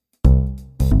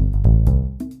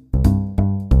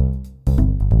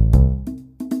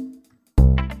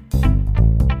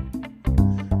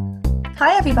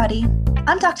Hi everybody,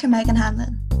 I'm Dr. Megan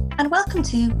Hanlon, and welcome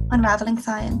to Unraveling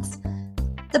Science,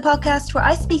 the podcast where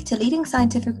I speak to leading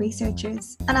scientific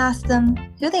researchers and ask them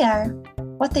who they are,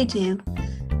 what they do,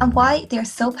 and why they are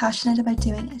so passionate about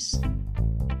doing it.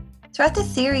 Throughout this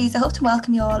series, I hope to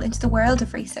welcome you all into the world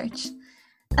of research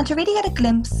and to really get a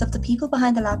glimpse of the people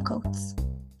behind the lab coats,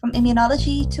 from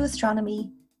immunology to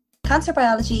astronomy, cancer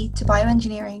biology to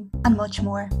bioengineering, and much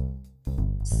more.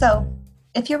 So,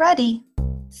 if you're ready,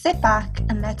 sit back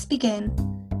and let's begin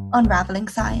Unraveling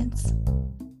Science.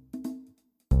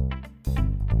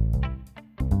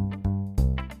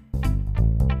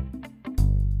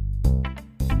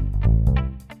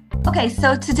 Okay,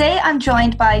 so today I'm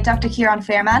joined by Dr. Kieran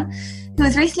Fairman, who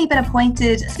has recently been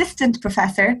appointed Assistant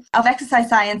Professor of Exercise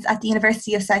Science at the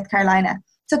University of South Carolina.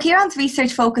 So Kieran's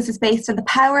research focus is based on the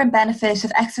power and benefit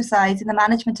of exercise in the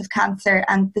management of cancer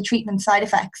and the treatment side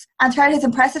effects. And throughout his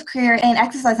impressive career in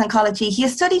exercise oncology, he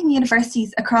has studied in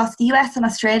universities across the US and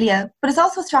Australia, but is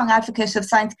also a strong advocate of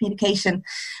science communication,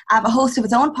 a host of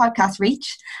his own podcast,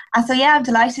 Reach. And so, I'm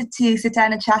delighted to sit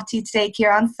down and chat to you today,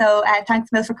 Kieran. So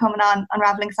thanks, Mil, for coming on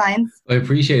Unraveling Science. I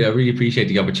really appreciate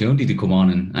the opportunity to come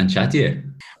on and chat to you.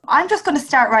 I'm just going to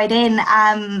start right in.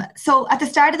 So at the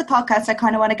start of the podcast, I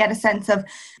kind of want to get a sense of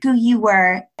who you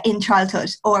were in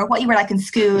childhood or what you were like in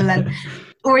school. And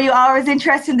were you always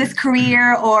interested in this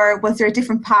career, or was there a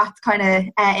different path kind of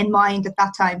in mind at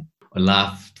that time? I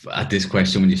laughed at this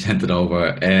question when you sent it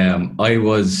over. I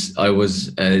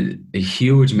was a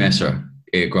huge messer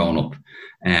growing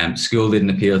up. School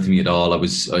didn't appeal to me at all. I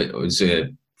was a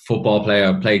football player.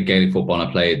 I played Gaelic football and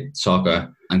I played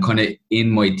soccer. And kind of in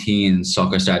my teens,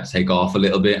 soccer started to take off a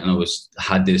little bit, and I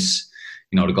had this,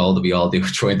 the goal that we all do,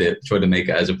 try to make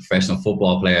it as a professional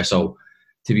football player. So,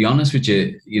 to be honest with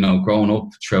you, growing up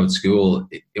throughout school,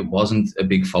 it wasn't a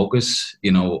big focus.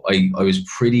 I was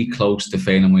pretty close to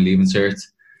failing my Leaving Cert,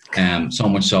 so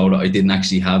much so that I didn't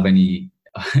actually have any.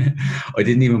 I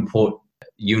didn't even put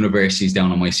universities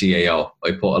down on my CAO.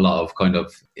 I put a lot of kind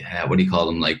of what do you call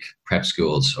them, like prep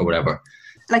schools or whatever.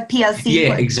 Like PLC.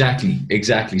 Yeah,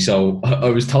 exactly. So I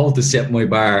was told to set my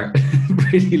bar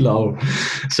pretty low.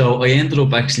 So I ended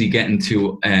up actually getting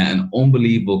to an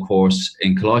unbelievable course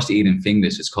in Coláiste Éideann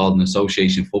Finglas. It's called an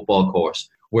association football course,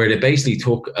 where they basically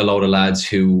took a load of lads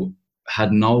who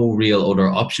had no real other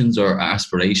options or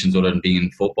aspirations other than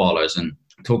being footballers, and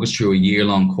took us through a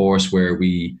year-long course where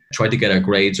we tried to get our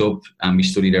grades up and we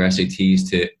studied our SATs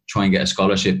to try and get a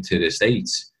scholarship to the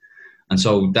States. And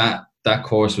so that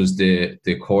course was the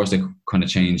course that kind of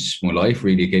changed my life,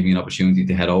 really. It gave me an opportunity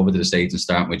to head over to the States and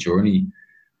start my journey.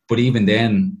 But even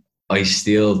then, I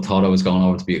still thought I was going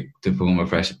over to become a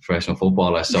professional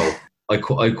footballer. So I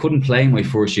couldn't play my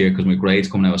first year because my grades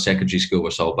coming out of secondary school were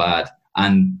so bad.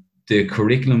 And the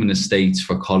curriculum in the States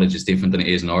for college is different than it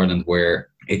is in Ireland, where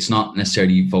it's not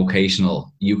necessarily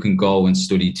vocational. You can go and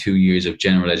study 2 years of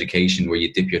general education where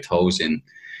you dip your toes in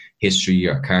history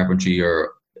or carpentry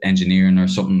or engineering or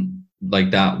something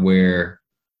like that, where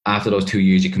after those 2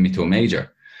 years you commit to a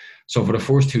major. So for the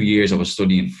first 2 years I was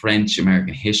studying French,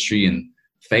 American history, and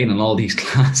failing all these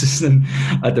classes and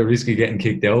at the risk of getting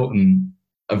kicked out. And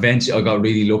eventually I got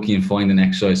really lucky in finding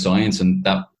exercise science, and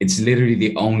that it's literally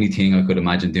the only thing I could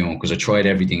imagine doing, because I tried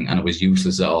everything and I was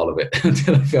useless at all of it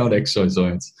until I found exercise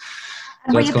science.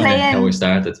 And so that's kind of how I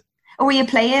started. Were you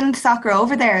playing soccer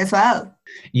over there as well?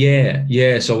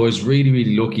 Yeah. So I was really,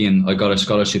 really lucky, and I got a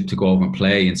scholarship to go over and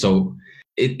play. And so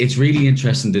it's really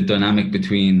interesting, the dynamic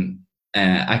between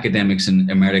academics in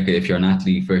America if you're an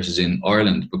athlete versus in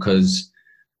Ireland, because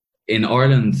in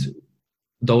Ireland,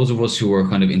 those of us who were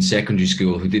kind of in secondary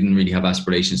school who didn't really have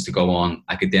aspirations to go on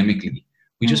academically,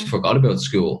 we just forgot about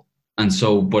school. And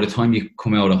so by the time you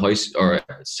come out of high or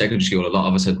secondary school, a lot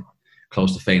of us had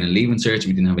close to failing Leaving Cert.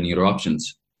 We didn't have any other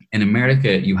options. In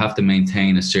America, you have to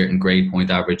maintain a certain grade point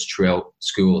average throughout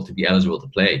school to be eligible to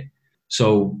play.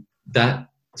 So that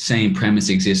same premise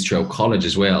exists throughout college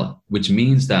as well, which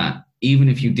means that even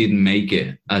if you didn't make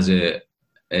it as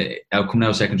coming out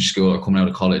of secondary school or coming out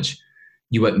of college,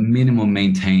 you at minimum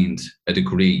maintained a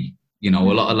degree. A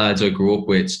lot of lads I grew up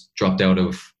with dropped out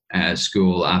of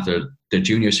school after their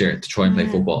junior year to try and play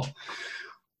football.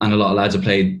 And a lot of lads I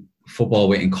played football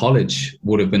with in college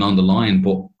would have been on the line,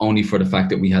 but only for the fact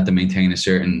that we had to maintain a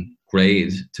certain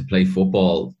grade to play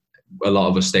football. A lot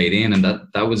of us stayed in, and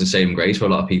that was a saving grace for a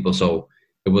lot of people. So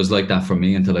it was like that for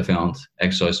me until I found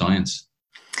exercise science.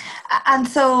 And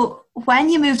so when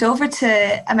you moved over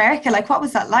to America, like what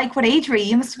was that like? What age were you?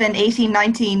 You must have been 18,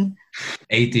 19.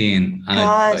 18.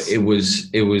 And it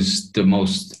was the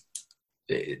most,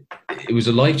 it was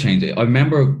a life change. I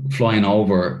remember flying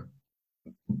over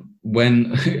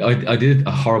when I did it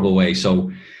a horrible way.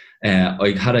 So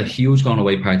I had a huge going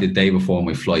away party the day before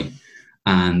my flight.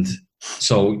 And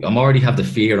so I'm already have the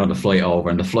fear on the flight over,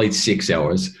 and the flight's 6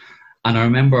 hours. And I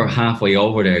remember halfway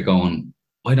over there going,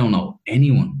 I don't know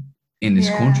anyone in this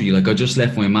country. Like, I just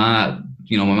left my ma,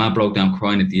 my ma broke down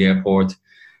crying at the airport,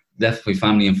 left my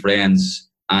family and friends.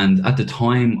 And at the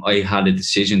time, I had a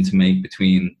decision to make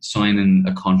between signing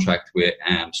a contract with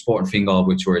Sporting Fingal,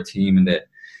 which were a team in the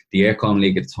Aircom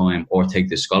League at the time, or take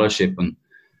this scholarship. And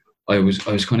I was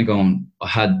kind of going, I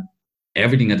had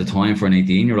everything at the time for an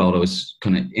 18-year-old. I was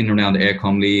kind of in and around the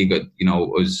Aircom League, I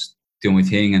was doing my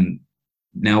thing, and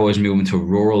now I was moving to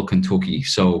rural Kentucky.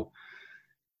 So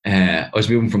I was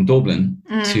moving from Dublin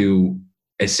to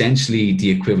essentially the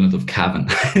equivalent of Cavan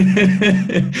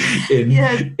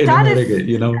in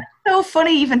America, So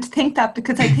funny even to think that,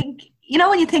 because I think,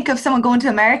 when you think of someone going to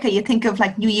America, you think of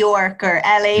like New York or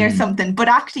LA or something, but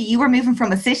actually you were moving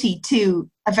from a city to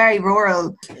a very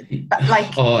rural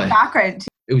background.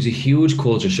 It was a huge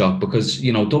culture shock because,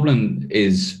 Dublin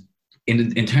is,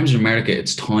 in terms of America,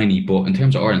 it's tiny, but in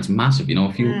terms of Ireland, it's massive,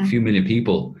 a few million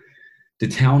people. The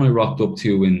town I rocked up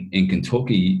to in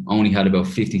Kentucky only had about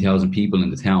 50,000 people in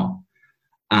the town.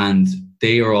 And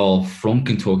they are all from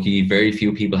Kentucky. Very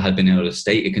few people had been out of the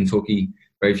state of Kentucky.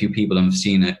 Very few people have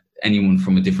seen anyone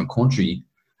from a different country.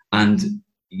 And,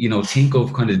 think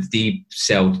of kind of the deep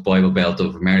South Bible Belt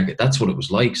of America. That's what it was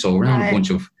like. So around a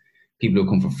bunch of people who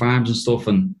come from farms and stuff.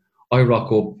 And I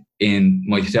rock up in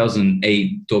my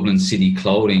 2008 Dublin city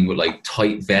clothing with like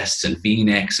tight vests and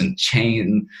V-necks and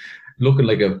chain, looking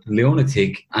like a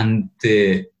lunatic. And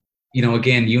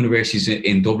again, universities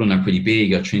in Dublin are pretty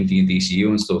big, at Trinity and DCU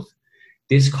and stuff.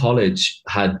 This college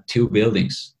had 2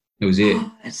 buildings. It was it.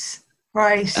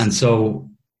 Right. And so,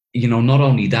 not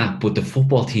only that, but the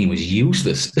football team was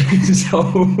useless. So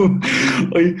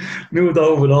I moved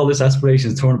over with all this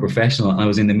aspirations to turn professional. And I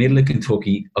was in the middle of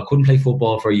Kentucky. I couldn't play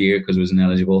football for a year because I was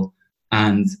ineligible.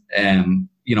 And,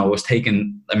 I was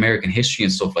taking American history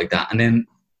and stuff like that. And then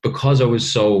because I was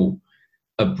so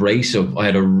abrasive, I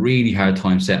had a really hard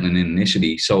time settling in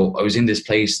initially. So I was in this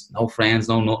place, no friends,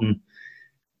 no nothing,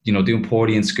 doing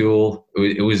poorly in school.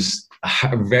 It was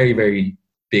a very, very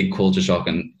big culture shock,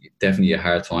 and definitely a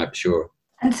hard time for sure.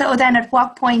 And so then at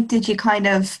what point did you kind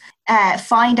of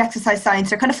find exercise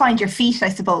science, or kind of find your feet, I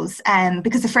suppose?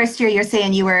 Because the first year you're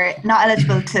saying you were not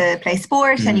eligible to play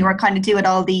sport and you were kind of doing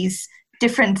all these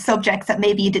different subjects that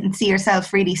maybe you didn't see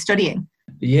yourself really studying.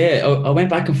 Yeah, I went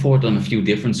back and forth on a few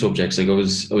different subjects. Like I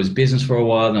was business for a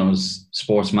while, and I was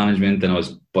sports management, then I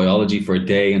was biology for a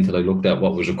day until I looked at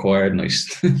what was required, and I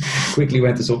quickly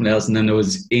went to something else. And then I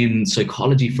was in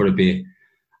psychology for a bit.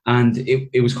 And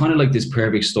it was kind of like this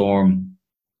perfect storm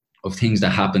of things that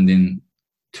happened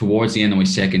towards the end of my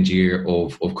second year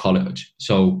of college.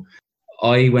 So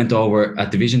I went over at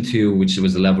Division 2, which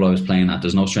was the level I was playing at.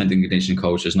 There's no strength and conditioning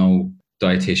coach. There's no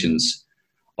dietitians.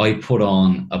 I put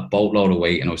on a boatload of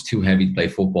weight and I was too heavy to play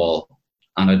football,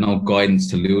 and I had no guidance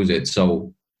to lose it.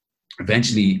 So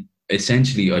essentially,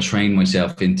 I trained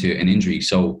myself into an injury.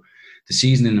 So the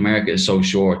season in America is so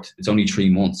short. It's only 3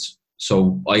 months.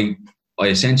 So I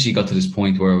essentially got to this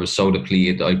point where I was so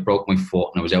depleted, I broke my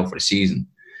foot and I was out for the season.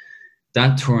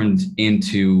 That turned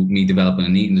into me developing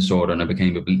an eating disorder, and I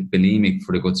became bulimic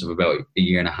for the guts of about a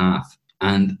year and a half.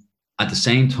 And at the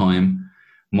same time,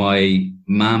 my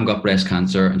mom got breast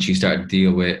cancer, and she started to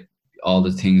deal with all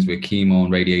the things with chemo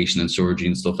and radiation and surgery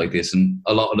and stuff like this. And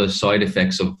a lot of the side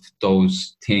effects of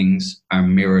those things are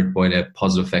mirrored by the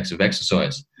positive effects of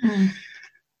exercise.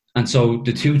 And so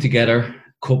the two together,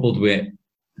 coupled with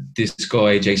this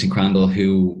guy, Jason Crandall,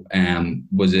 who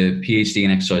was a PhD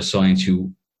in exercise science,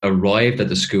 who arrived at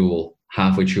the school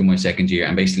halfway through my second year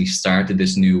and basically started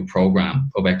this new program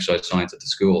of exercise science at the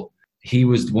school. He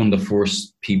was one of the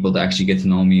first people to actually get to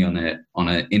know me on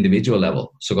an individual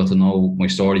level. So I got to know my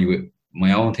story with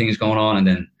my own things going on, and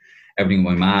then everything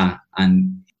with my ma.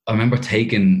 And I remember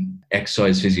taking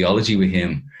exercise physiology with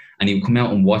him, and he would come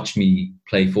out and watch me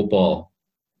play football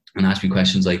and ask me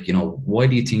questions like, why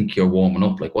do you think you're warming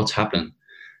up? Like, what's happening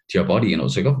to your body? And I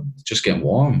was like, oh, just getting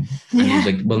warm. And he was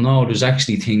like, well, no, there's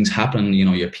actually things happening.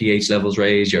 Your pH levels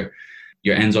raise, your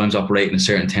enzymes operate in a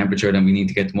certain temperature that we need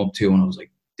to get them up to. And I was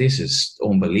like, this is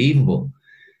unbelievable.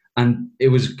 And it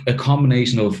was a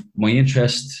combination of my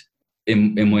interest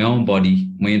in my own body,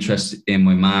 my interest in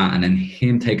my ma, and then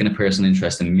him taking a personal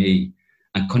interest in me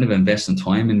and kind of investing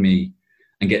time in me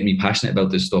and getting me passionate about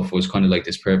this stuff was kind of like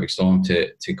this perfect storm to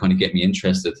kind of get me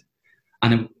interested.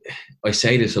 And I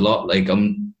say this a lot, like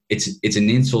it's an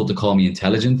insult to call me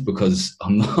intelligent, because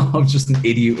I'm just an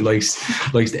idiot who likes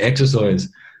to exercise.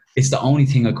 it's the only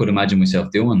thing I could imagine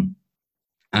myself doing.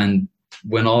 And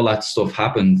when all that stuff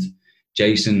happened,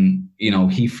 Jason,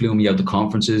 he flew me out to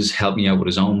conferences, helped me out with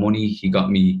his own money. He got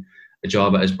me a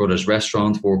job at his brother's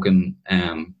restaurant, working,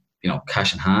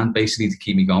 cash in hand, basically, to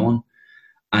keep me going.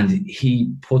 And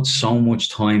he put so much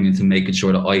time into making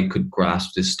sure that I could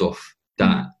grasp this stuff,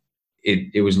 that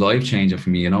it was life-changing for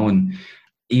me, And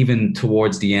even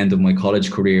towards the end of my college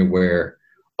career, where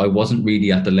I wasn't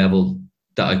really at the level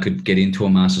that I could get into a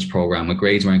master's program, my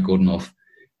grades weren't good enough,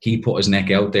 he put his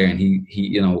neck out there, and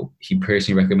he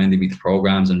personally recommended me to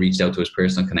programs and reached out to his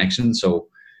personal connections. So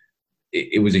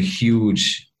it was a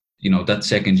huge, that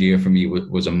second year for me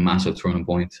was a massive turning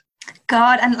point.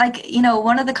 God, and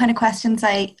one of the kind of questions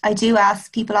I do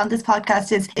ask people on this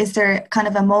podcast is there kind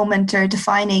of a moment or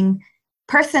defining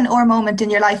person or moment in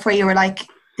your life where you were like,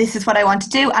 this is what I want to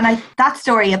do? And that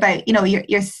story about,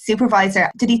 your supervisor,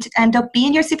 did he end up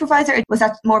being your supervisor? Or was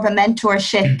that more of a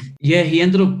mentorship? Yeah, he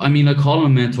ended up, I call him a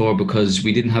mentor because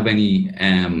we didn't have any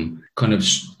kind of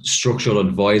structural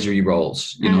advisory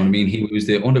roles. You know what I mean? He was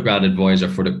the undergrad advisor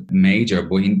for the major,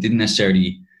 but he didn't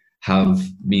necessarily have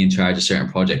me in charge of certain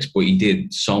projects, but he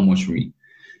did so much for me.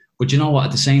 But you know what?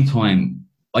 At the same time,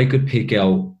 I could pick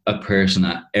out a person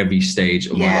at every stage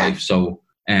of my life. So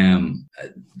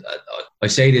I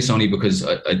say this only because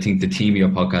I think the team of your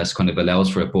podcast kind of allows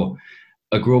for it, but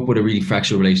I grew up with a really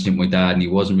fractured relationship with my dad, and he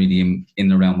wasn't really in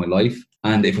and around my life.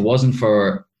 And if it wasn't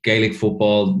for Gaelic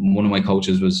football, one of my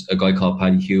coaches was a guy called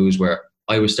Paddy Hughes, where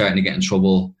I was starting to get in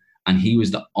trouble, and he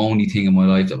was the only thing in my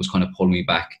life that was kind of pulling me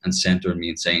back and centering me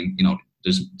and saying,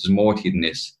 there's more to you than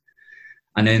this.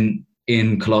 And then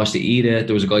in Coláiste Ida,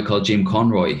 there was a guy called Jim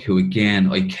Conroy, who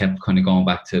again, I kept kind of going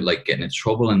back to like getting in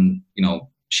trouble and,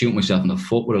 shooting myself in the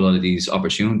foot with a lot of these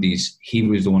opportunities. He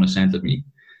was the one that centered me.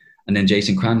 And then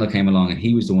Jason Crandall came along, and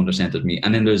he was the one that centered me.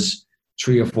 And then there's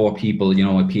 3 or 4 people,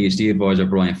 my PhD advisor,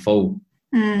 Brian Foe.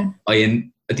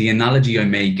 The analogy I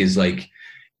make is like,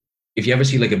 if you ever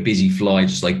see like a busy fly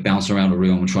just like bouncing around a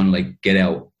room and trying to like get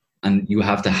out, and you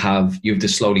have to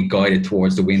slowly guide it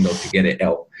towards the window to get it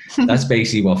out. That's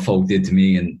basically what Folk did to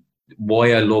me. And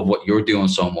why I love what you're doing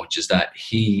so much is that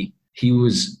he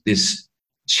was this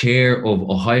chair of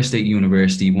Ohio State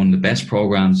University, one of the best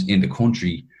programs in the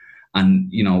country,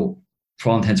 and for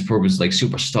all intents and purposes, like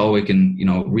super stoic and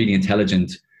really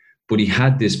intelligent. But he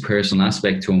had this personal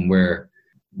aspect to him where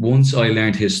once I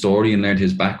learned his story and learned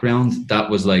his background, that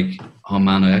was like, oh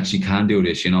man, I actually can do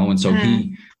this, and so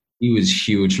he was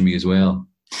huge for me as well.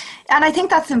 And I think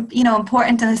that's,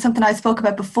 important, and it's something I spoke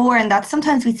about before, and that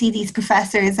sometimes we see these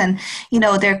professors and,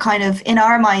 they're kind of in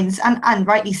our minds, and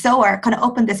rightly so, are kind of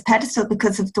up on this pedestal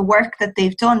because of the work that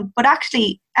they've done. But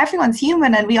actually, everyone's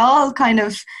human, and we all kind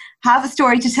of have a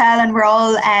story to tell, and we're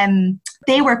all,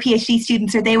 they were PhD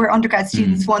students or they were undergrad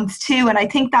students once too. And I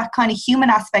think that kind of human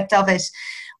aspect of it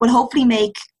will hopefully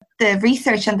make the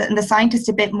research and the scientist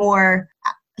a bit more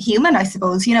human, I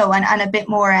suppose, and a bit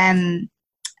more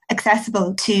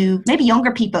accessible to maybe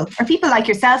younger people or people like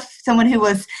yourself, someone who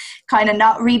was kind of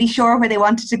not really sure where they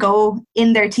wanted to go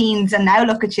in their teens, and now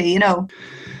look at you,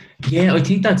 Yeah, I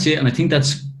think that's it. And I think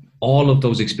that's all of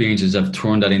those experiences have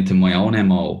turned that into my own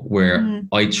MO, where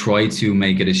I try to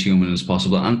make it as human as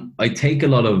possible. And I take a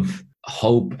lot of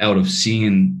hope out of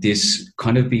seeing this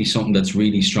kind of be something that's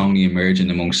really strongly emerging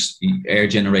amongst our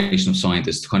generation of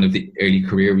scientists, kind of the early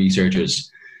career researchers.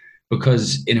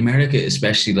 Because in America,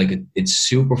 especially, like it's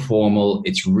super formal,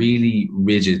 it's really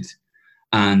rigid,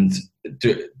 and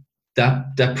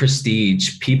that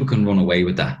prestige, people can run away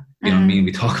with that. You know what I mean?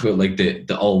 We talk about like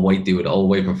the all white dude, all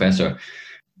white professor.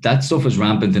 That stuff is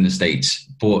rampant in the States,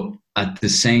 but at the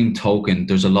same token,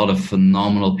 there's a lot of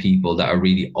phenomenal people that are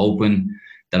really open,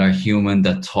 that are human,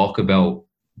 that talk about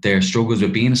their struggles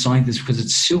with being a scientist, because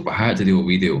it's super hard to do what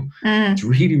we do. It's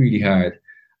really, really hard.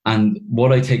 And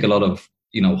what I take a lot of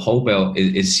hope out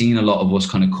is seeing a lot of us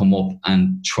kind of come up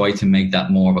and try to make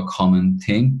that more of a common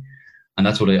thing. And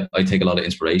that's what I take a lot of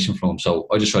inspiration from. So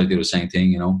I just try to do the same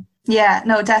thing, Yeah,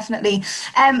 no, definitely.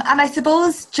 And I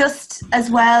suppose just as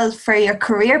well for your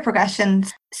career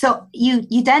progressions, so you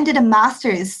then did a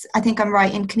master's, I think I'm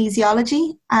right, in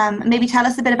kinesiology. Maybe tell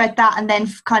us a bit about that, and then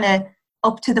kind of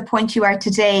up to the point you are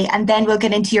today, and then we'll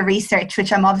get into your research,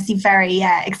 which I'm obviously very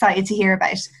excited to hear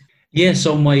about. Yeah,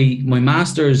 so my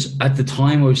master's, at the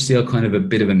time I was still kind of a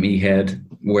bit of a meathead,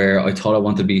 where I thought I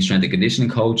wanted to be a strength and conditioning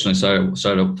coach, and I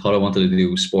thought I wanted to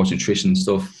do sports nutrition and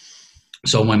stuff.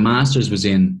 So my master's was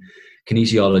in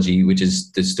kinesiology, which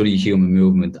is the study of human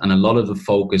movement, and a lot of the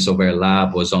focus of our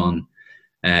lab was on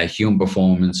human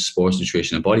performance, sports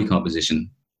nutrition, and body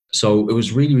composition. So it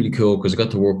was really, really cool because I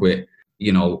got to work with,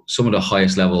 some of the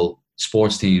highest level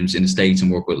sports teams in the States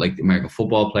and work with like the American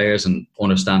football players and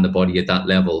understand the body at that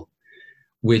level,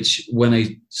 which when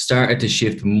I started to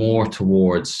shift more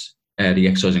towards the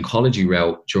exercise oncology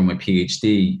route during my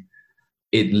PhD,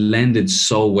 it lended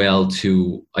so well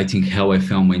to, I think, how I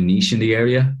found my niche in the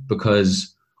area,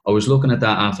 because I was looking at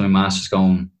that after my master's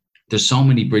going, there's so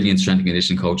many brilliant strength and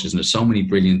conditioning coaches and there's so many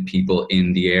brilliant people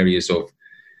in the areas of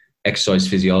exercise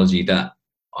physiology that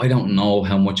I don't know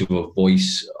how much of a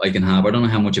voice I can have. I don't know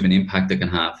how much of an impact I can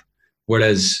have.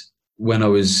 Whereas when I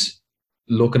was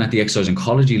looking at the exercise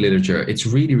oncology literature, it's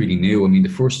really, really new. I mean, the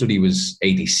first study was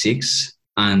 86,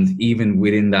 and even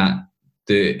within that,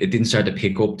 it didn't start to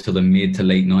pick up till the mid to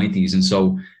late 90s. And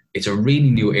so it's a really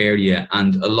new area.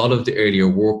 And a lot of the earlier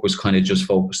work was kind of just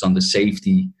focused on the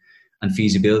safety and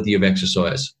feasibility of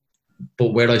exercise.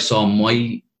 But where I saw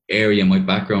my area, my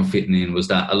background fitting in, was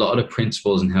that a lot of the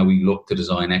principles and how we look to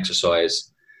design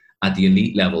exercise at the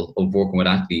elite level of working with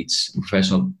athletes,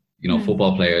 professional,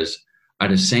 football players, are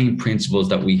the same principles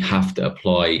that we have to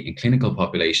apply in clinical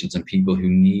populations and people who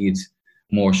need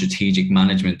more strategic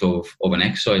management of an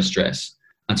exercise stress.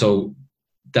 And so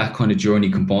that kind of journey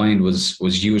combined was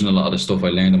using a lot of the stuff I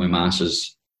learned in my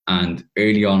master's and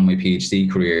early on in my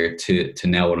PhD career to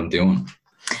now what I'm doing.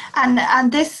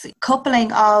 And this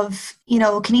coupling of,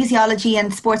 kinesiology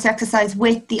and sports exercise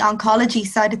with the oncology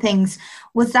side of things,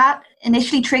 was that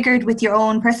initially triggered with your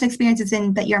own personal experiences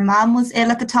in that your mom was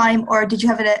ill at the time, or did you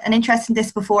have an interest in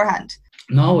this beforehand?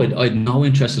 No, I had no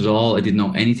interest at all. I didn't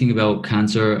know anything about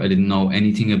cancer. I didn't know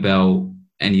anything about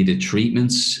any of the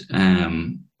treatments.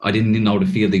 I didn't even know the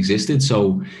field existed.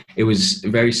 So it was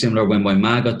very similar when my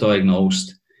ma got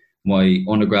diagnosed. My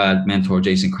undergrad mentor,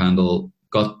 Jason Crandall,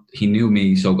 he knew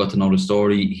me, so got to know the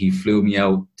story. He flew me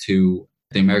out to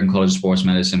the American College of Sports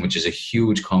Medicine, which is a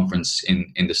huge conference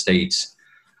in the States.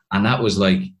 And that was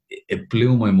like, it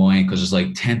blew my mind because there's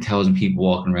like 10,000 people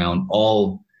walking around,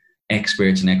 all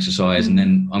experts in exercise. And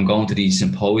then I'm going to these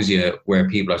symposia where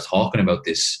people are talking about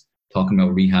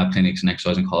rehab clinics and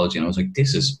exercise oncology. And I was like,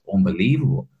 this is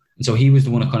unbelievable. And so he was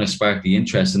the one that kind of sparked the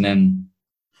interest. And then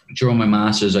during my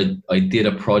master's, I did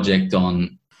a project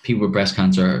on people with breast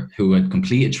cancer who had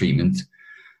completed treatment.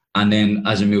 And then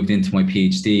as I moved into my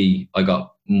PhD, I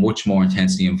got much more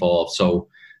intensely involved. So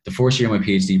the first year of my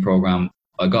PhD program,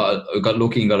 I got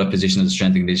lucky and got a position as a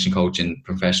strength and conditioning coach in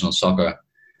professional soccer.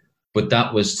 But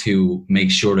that was to make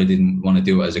sure I didn't want to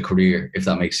do it as a career, if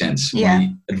that makes sense. Yeah.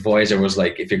 My advisor was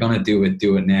like, if you're going to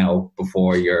do it now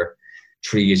before you're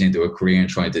 3 years into a career and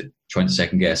trying to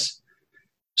second guess.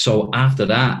 So after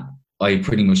that, I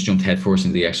pretty much jumped headfirst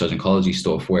into the exercise oncology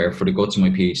stuff, where for the guts of my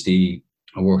PhD,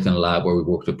 I worked in a lab where we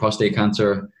worked with prostate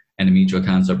cancer, endometrial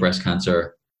cancer, breast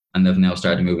cancer, and I've now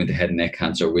started to move into head and neck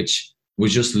cancer, which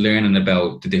was just learning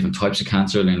about the different types of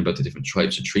cancer, learning about the different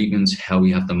types of treatments, how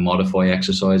we have to modify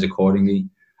exercise accordingly.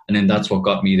 And then that's what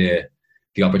got me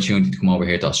the opportunity to come over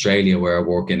here to Australia, where I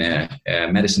work in a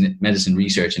medicine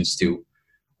research institute,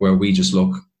 where we just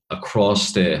look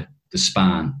across the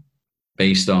span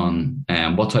based on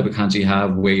what type of cancer you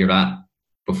have, where you're at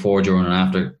before, during, and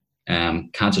after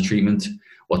cancer treatment,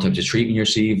 what types of treatment you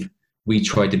receive. We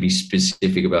try to be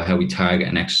specific about how we target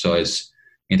an exercise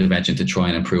intervention to try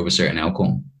and improve a certain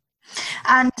outcome.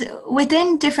 And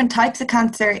within different types of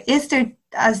cancer, is there,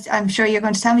 as I'm sure you're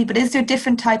going to tell me, but is there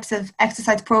different types of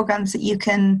exercise programs that you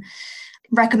can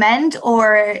recommend,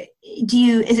 or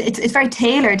it's very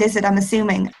tailored, is it, I'm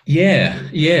assuming?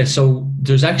 Yeah. So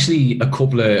there's actually a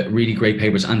couple of really great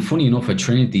papers, and funny enough, at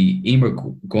Trinity, Emer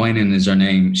Guinan is her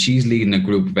name. She's leading a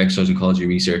group of exercise oncology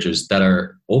researchers that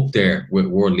are up there with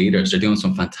world leaders. They're doing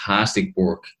some fantastic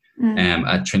work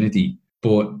at Trinity,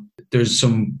 but there's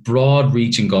some broad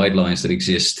reaching guidelines that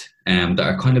exist that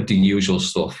are kind of the usual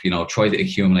stuff, try to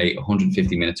accumulate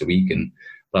 150 minutes a week and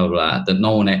blah, blah, blah, that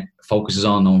no one focuses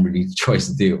on, no one really tries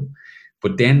to do.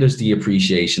 But then there's the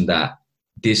appreciation that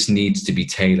this needs to be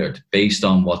tailored based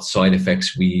on what side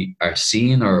effects we are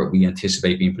seeing or we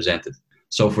anticipate being presented.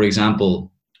 So, for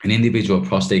example, an individual with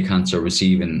prostate cancer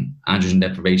receiving androgen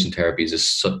deprivation therapy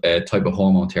is a type of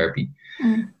hormone therapy.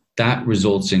 That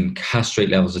results in castrate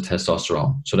levels of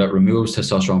testosterone. So that removes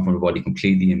testosterone from the body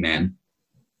completely in men.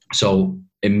 So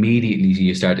immediately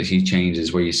you start to see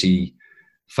changes where you see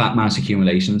fat mass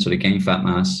accumulation. So they gain fat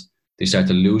mass. They start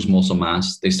to lose muscle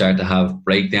mass. They start to have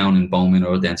breakdown in bone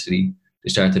mineral density. They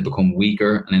start to become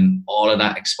weaker. And then all of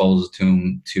that exposes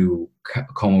them to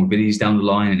comorbidities down the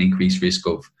line and increased risk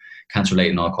of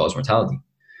cancer-related and all-cause mortality.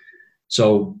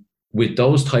 So with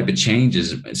those type of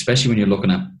changes, especially when you're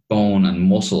looking at bone and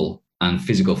muscle and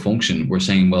physical function, we're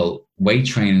saying, well, weight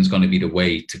training is going to be the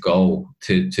way to go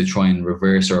to try and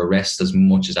reverse or arrest as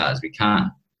much of that as we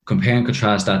can. compare and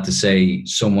contrast that to, say,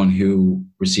 someone who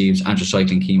receives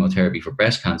anthracycline chemotherapy for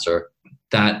breast cancer,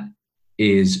 that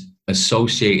is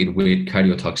associated with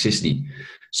cardiotoxicity.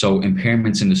 So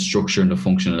impairments in the structure and the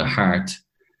function of the heart,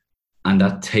 and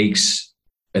that takes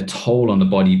a toll on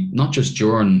the body, not just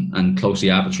during and closely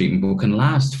after treatment, but can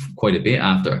last quite a bit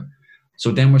after.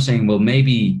 So then we're saying, well,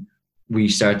 maybe we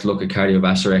start to look at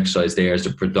cardiovascular exercise there as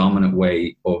the predominant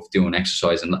way of doing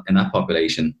exercise in that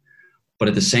population. But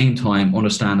at the same time,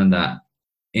 understanding that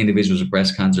individuals with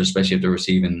breast cancer, especially if they're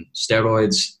receiving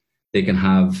steroids, they can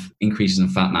have increases in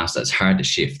fat mass that's hard to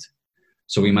shift.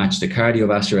 So we match the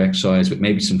cardiovascular exercise with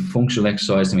maybe some functional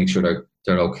exercise to make sure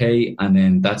they're okay. And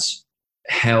then that's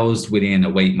housed within a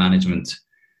weight management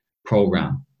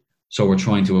program. So we're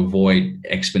trying to avoid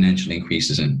exponential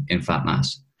increases in fat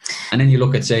mass. And then you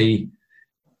look at, say,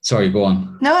 sorry, go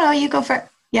on. No, you go for it.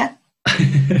 Yeah.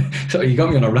 So you got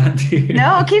me on a rant here.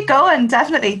 No, keep going,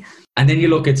 definitely. And then you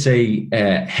look at, say,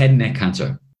 head and neck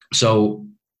cancer. So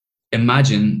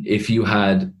imagine if you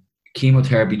had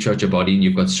chemotherapy throughout your body and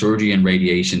you've got surgery and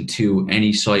radiation to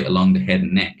any site along the head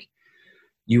and neck.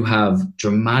 You have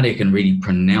dramatic and really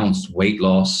pronounced weight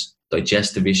loss,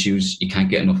 digestive issues. You can't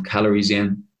get enough calories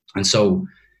in. And so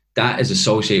that is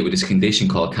associated with this condition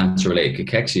called cancer-related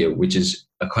cachexia, which is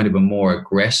a kind of a more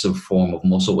aggressive form of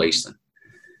muscle wasting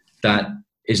that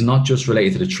is not just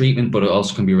related to the treatment, but it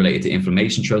also can be related to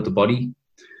inflammation throughout the body.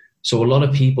 So a lot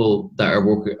of people that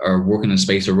are working in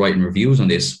space or writing reviews on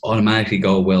this automatically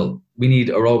go, well, we need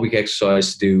aerobic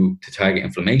exercise to target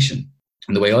inflammation.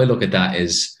 And the way I look at that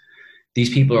is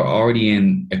these people are already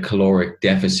in a caloric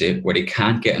deficit where they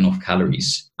can't get enough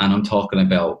calories. And I'm talking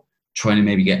about trying to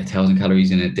maybe get 1,000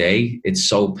 calories in a day. It's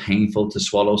so painful to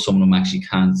swallow. Some of them actually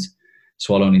can't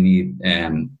swallow and they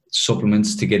need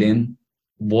supplements to get in.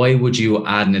 Why would you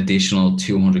add an additional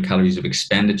 200 calories of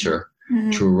expenditure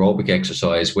through aerobic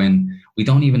exercise when we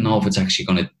don't even know if it's actually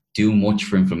going to do much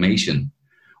for inflammation?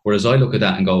 Whereas I look at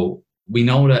that and go, we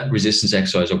know that resistance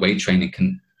exercise or weight training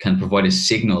can provide a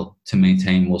signal to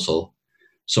maintain muscle.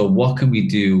 So what can we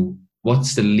do?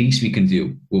 What's the least we can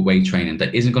do with weight training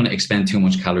that isn't going to expend too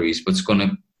much calories, but it's going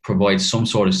to provide some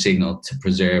sort of signal to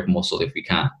preserve muscle if we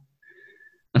can?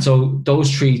 And so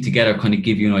those three together kind of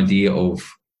give you an idea of,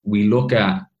 we look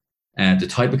at the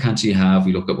type of cancer you have,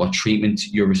 we look at what treatment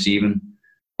you're receiving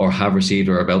or have received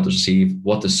or are about to receive,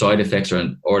 what the side effects are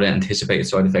or the anticipated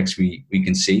side effects we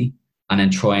can see, and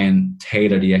then try and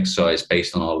tailor the exercise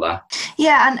based on all that.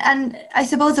 Yeah, and I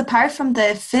suppose apart from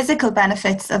the physical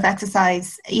benefits of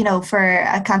exercise, for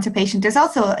a cancer patient, there's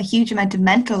also a huge amount of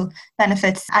mental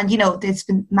benefits. And, there's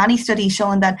been many studies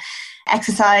showing that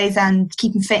exercise and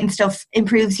keeping fit and stuff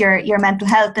improves your mental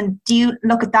health. And do you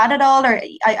look at that at all? Or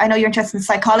I know you're interested in the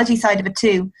psychology side of it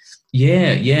too.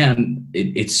 Yeah. And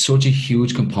it's such a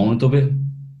huge component of it.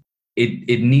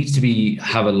 It needs to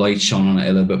have a light shone on it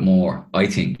a little bit more, I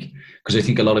think. Because I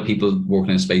think a lot of people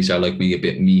working in space are like me, a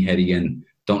bit me-heady and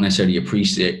don't necessarily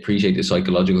appreciate the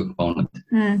psychological component.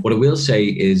 What I will say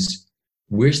is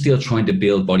we're still trying to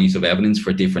build bodies of evidence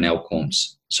for different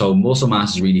outcomes. So muscle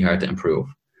mass is really hard to improve.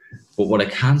 But what I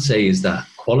can say is that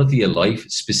quality of life,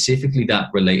 specifically that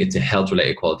related to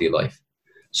health-related quality of life.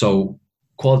 So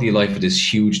quality of life is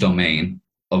this huge domain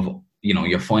of,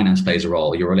 your finance plays a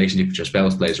role, your relationship with your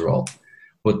spouse plays a role.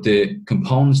 But the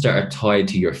components that are tied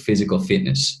to your physical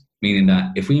fitness, meaning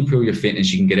that if we improve your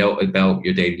fitness, you can get out about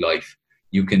your daily life.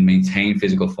 You can maintain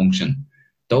physical function.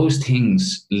 Those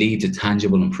things lead to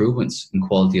tangible improvements in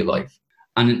quality of life.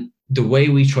 And the way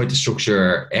we try to structure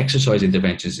our exercise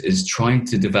interventions is trying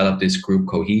to develop this group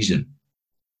cohesion,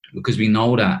 because we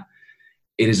know that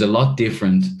it is a lot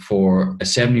different for a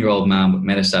 70-year-old man with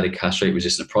metastatic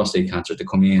castrate-resistant prostate cancer to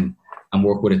come in and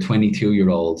work with a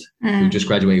 22-year-old who just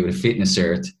graduated with a fitness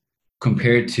cert,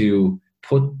 compared to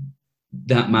put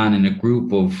that man in a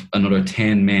group of another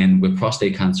 10 men with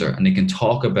prostate cancer, and they can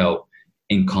talk about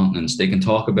incontinence, they can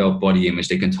talk about body image,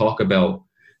 they can talk about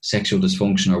sexual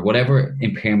dysfunction or whatever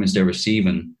impairments they're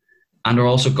receiving, and they're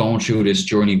also going through this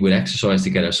journey with exercise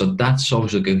together. So that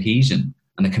social cohesion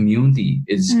and the community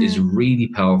is really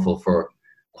powerful for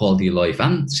quality of life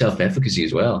and self-efficacy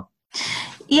as well.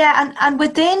 Yeah, and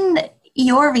within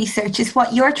your research is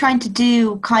what you're trying to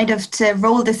do kind of to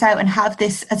roll this out and have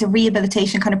this as a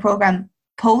rehabilitation kind of program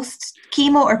post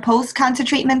chemo or post cancer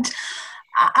treatment.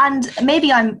 And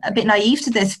maybe I'm a bit naive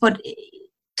to this, but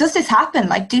does this happen?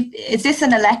 Like, is this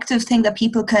an elective thing that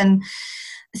people can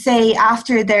say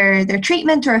after their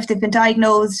treatment, or if they've been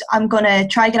diagnosed, I'm going to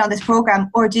try get on this program?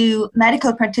 Or do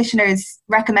medical practitioners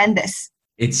recommend this?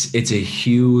 It's a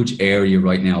huge area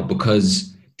right now,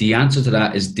 because the answer to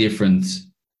that is different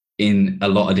in a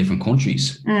lot of different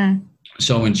countries.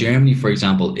 So in Germany, for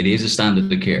example, it is a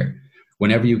standard of care.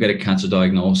 Whenever you get a cancer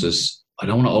diagnosis, I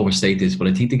don't want to overstate this, but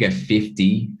I think they get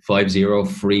 50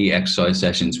 free exercise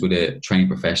sessions with a trained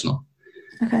professional.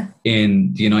 Okay.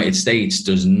 In the United States,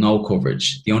 there's no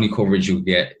coverage. The only coverage you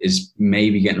get is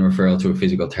maybe getting a referral to a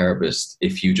physical therapist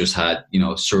if you just had,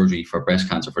 surgery for breast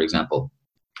cancer, for example.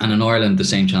 And in Ireland, the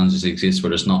same challenges exist where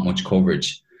there's not much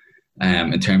coverage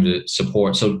in terms of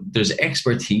support. So there's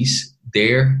expertise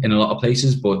there in a lot of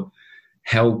places, but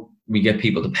how we get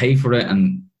people to pay for it.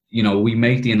 And, we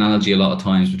make the analogy a lot of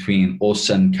times between us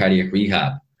and cardiac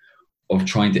rehab of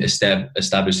trying to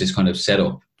establish this kind of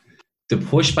setup. The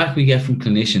pushback we get from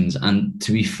clinicians, and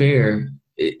to be fair,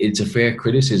 it's a fair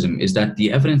criticism, is that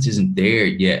the evidence isn't there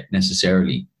yet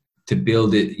necessarily to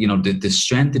build it, the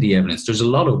strength of the evidence. There's a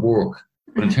lot of work,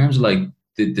 but in terms of like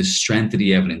the strength of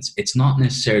the evidence, it's not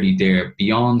necessarily there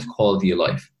beyond quality of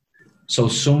life. So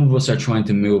some of us are trying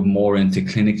to move more into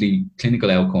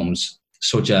clinical outcomes,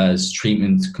 such as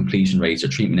treatment completion rates or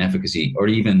treatment efficacy, or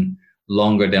even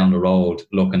longer down the road,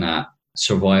 looking at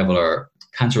survival or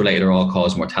cancer-related or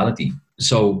all-cause mortality.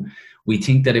 So we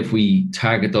think that if we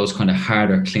target those kind of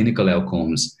harder clinical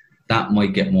outcomes, that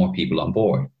might get more people on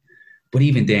board. But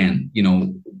even then,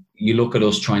 you look at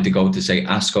us trying to go to, say,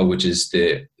 ASCO, which is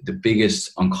the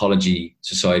biggest oncology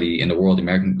society in the world, the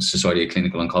American Society of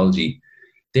Clinical Oncology.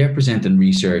 They're presenting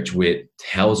research with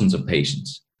thousands of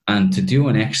patients. And to do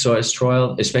an exercise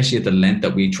trial, especially at the length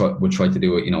that would try to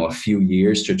do it, a few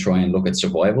years to try and look at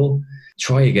survival,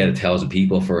 try to get 1,000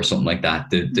 people for something like that.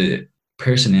 The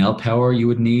personnel power you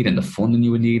would need and the funding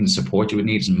you would need and support you would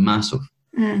need is massive.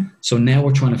 So now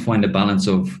we're trying to find a balance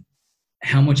of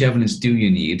how much evidence do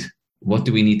you need? What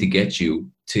do we need to get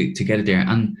you to get it there?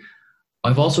 And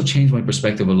I've also changed my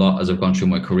perspective a lot as I've gone through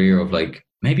my career of like,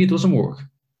 maybe it doesn't work.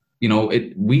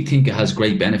 We think it has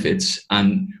great benefits,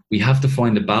 and we have to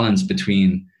find a balance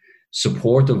between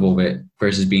supportive of it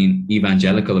versus being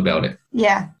evangelical about it.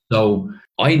 Yeah. So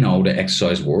I know that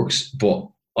exercise works, but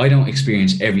I don't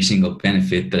experience every single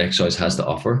benefit that exercise has to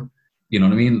offer. You know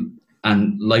what I mean?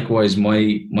 And likewise,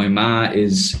 my ma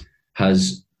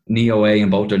has knee OA in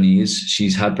both her knees.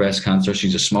 She's had breast cancer.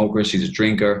 She's a smoker. She's a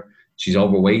drinker. She's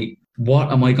overweight.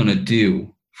 What am I going to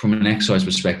do from an exercise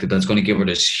perspective that's going to give her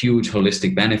this huge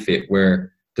holistic benefit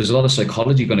where there's a lot of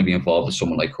psychology going to be involved with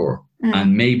someone like her?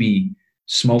 And maybe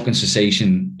smoking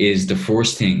cessation is the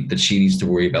first thing that she needs to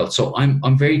worry about. So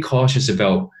I'm very cautious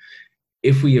about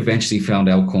if we eventually found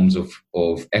outcomes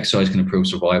of exercise can improve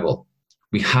survival,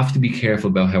 we have to be careful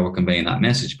about how we're conveying that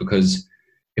message, because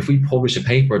if we publish a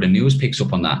paper, the news picks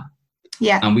up on that.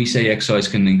 Yeah. And we say exercise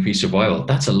can increase survival.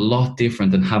 That's a lot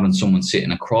different than having someone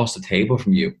sitting across the table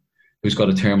from you who's got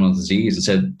a terminal disease and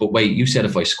said, but wait, you said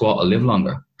if I squat, I'll live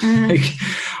longer. Like,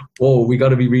 whoa, we got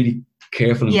to be really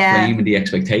careful in framing the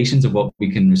expectations of what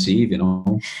we can receive,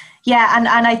 Yeah, and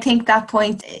I think that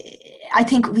point, I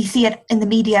think we see it in the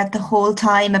media the whole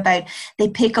time about they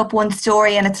pick up one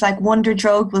story and it's like wonder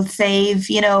drug will save,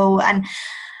 and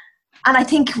I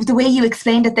think the way you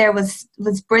explained it there was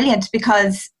brilliant,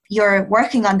 because you're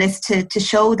working on this to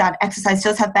show that exercise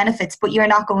does have benefits, but you're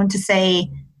not going to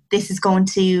say this is going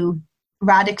to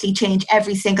radically change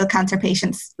every single cancer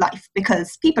patient's life,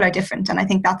 because people are different. And I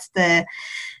think that's the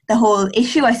whole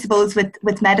issue, I suppose,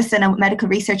 with medicine and with medical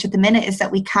research at the minute, is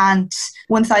that we can't,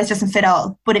 one size doesn't fit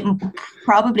all, but it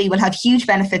probably will have huge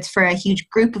benefits for a huge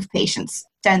group of patients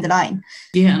down the line.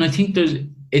 Yeah, and I think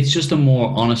it's just a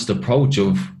more honest approach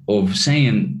of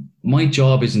saying, my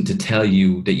job isn't to tell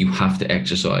you that you have to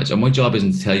exercise, or my job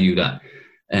isn't to tell you that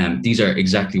these are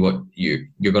exactly what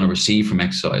you're going to receive from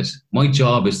exercise. My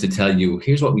job is to tell you,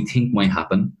 here's what we think might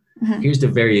happen. Here's the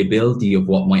variability of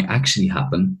what might actually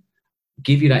happen.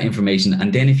 Give you that information.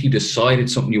 And then if you decide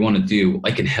it's something you want to do,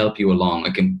 I can help you along.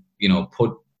 I can,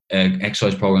 put an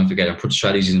exercise program together, put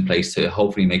strategies in place to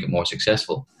hopefully make it more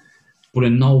successful. But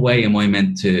in no way am I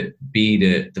meant to be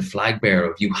the flag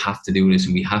bearer of you have to do this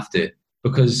and we have to,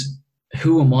 because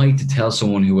who am I to tell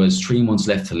someone who has 3 months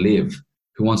left to live,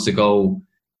 who wants to go,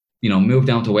 move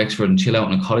down to Wexford and chill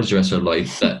out in a cottage the rest of their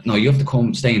life, that no, you have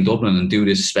to stay in Dublin and do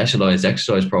this specialized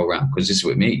exercise program because this is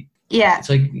with me. Yeah. It's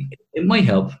like, it might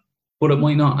help, but it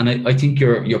might not. And I think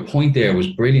your point there was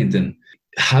brilliant. And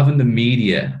having the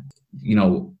media,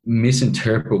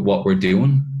 misinterpret what we're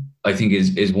doing, I think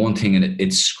is one thing. And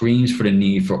it screams for the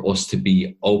need for us to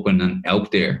be open and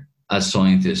out there as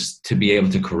scientists to be able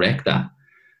to correct that.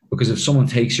 Because if someone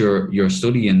takes your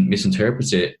study and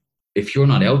misinterprets it, if you're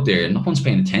not out there, no one's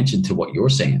paying attention to what you're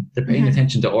saying. They're paying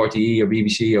attention to RTE or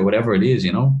BBC or whatever it is,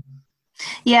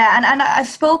 Yeah, and I've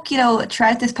spoke,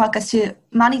 throughout this podcast to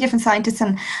many different scientists,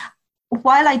 and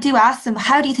while I do ask them,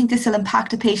 how do you think this will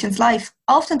impact a patient's life?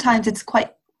 Oftentimes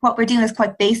what we're doing is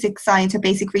quite basic science or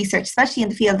basic research, especially in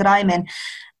the field that I'm in.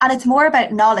 And it's more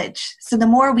about knowledge. So the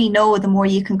more we know, the more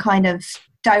you can kind of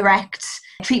direct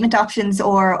treatment options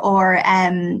or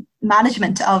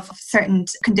management of certain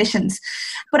conditions.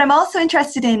 But I'm also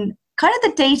interested in kind of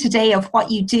the day-to-day of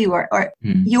what you do or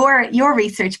your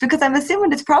research, because I'm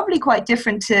assuming it's probably quite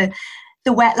different to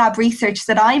the wet lab research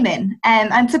that I'm in.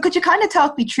 And so could you kind of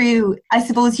talk me through, I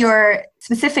suppose, your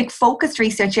specific focused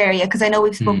research area? Because I know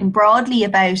we've spoken broadly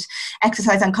about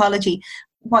exercise oncology,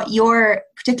 what you're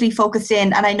particularly focused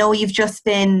in. And I know you've just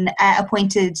been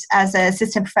appointed as an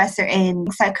assistant professor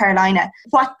in South Carolina.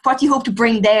 What do you hope to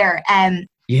bring there?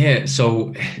 Yeah,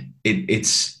 so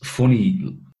it's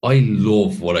funny. I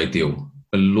love what I do.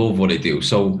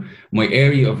 So my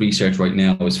area of research right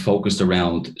now is focused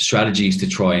around strategies to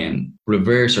try and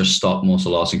reverse or stop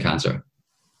muscle loss in cancer.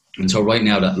 And so right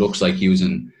now that looks like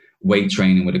using weight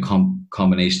training with a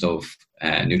combination of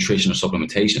nutrition or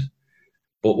supplementation.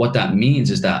 But what that means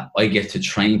is that I get to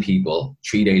train people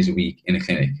 3 days a week in a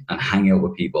clinic and hang out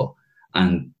with people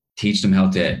and teach them how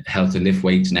to lift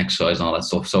weights and exercise and all that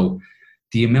stuff. So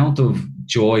the amount of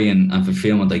joy and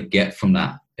fulfillment I get from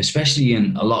that, especially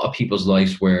in a lot of people's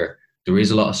lives where there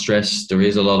is a lot of stress, there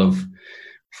is a lot of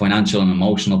financial and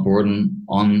emotional burden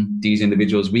on these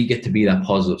individuals, we get to be that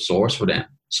positive source for them.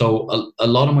 So a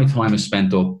lot of my time is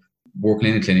spent up working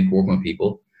in a clinic, working with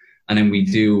people. And then we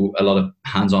do a lot of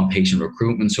hands-on patient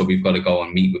recruitment. So we've got to go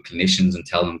and meet with clinicians and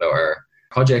tell them about our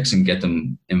projects and get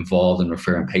them involved in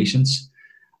referring patients.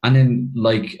 And then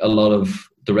like a lot of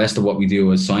the rest of what we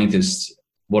do as scientists,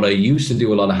 what I used to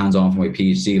do a lot of hands-on for my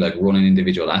PhD, like running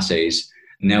individual assays,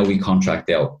 now we contract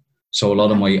out. So a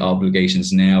lot of my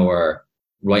obligations now are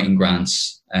writing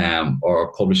grants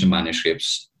or publishing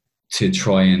manuscripts to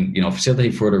try and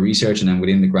facilitate further research. And then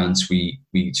within the grants, we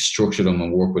structure them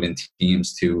and work within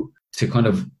teams to kind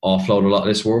of offload a lot of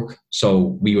this work.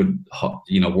 So we would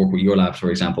work with your labs,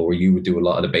 for example, where you would do a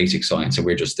lot of the basic science and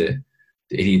we're just the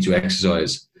idiots who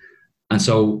exercise. And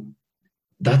so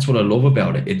that's what I love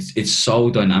about it. It's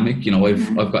so dynamic.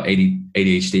 I've got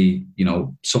ADHD.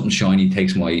 Something shiny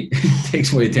takes my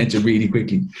attention really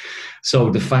quickly. So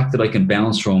the fact that I can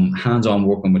bounce from hands-on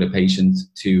working with a patient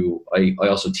to I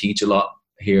also teach a lot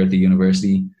here at the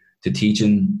university, to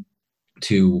teaching,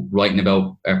 to writing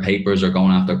about our papers or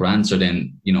going after grants, or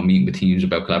then meeting with teams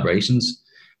about collaborations.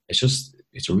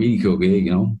 It's a really cool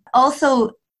gig.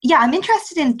 Also, yeah, I'm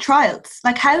interested in trials.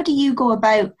 Like, how do you go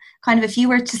about kind of, if you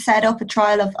were to set up a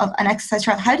trial of an exercise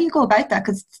trial, how do you go about that?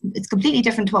 Because it's completely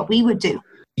different to what we would do.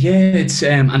 Yeah, it's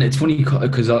and it's funny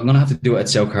because I'm going to have to do it at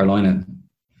South Carolina,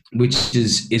 which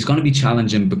is going to be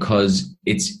challenging because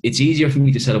it's easier for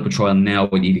me to set up a trial now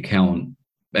at Eda Cowan.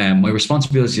 My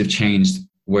responsibilities have changed,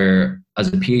 where as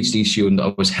a PhD student,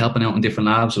 I was helping out in different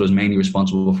labs, so I was mainly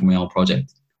responsible for my own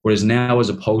project. Whereas now as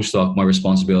a postdoc, my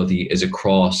responsibility is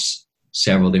across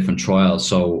several different trials.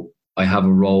 So I have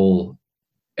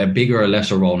a bigger or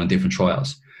lesser role in different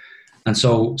trials. And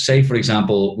so say, for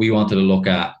example, we wanted to look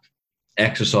at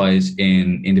exercise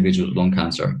in individuals with lung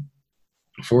cancer.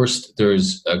 First,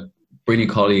 there's a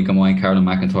brilliant colleague of mine, Carolyn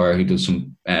McIntyre, who does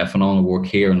some phenomenal work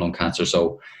here in lung cancer.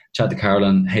 So chat to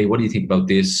Carolyn, hey, what do you think about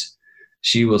this?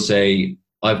 She will say,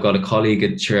 I've got a colleague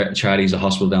at Charlie's, a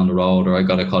hospital down the road, or I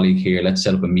got a colleague here, let's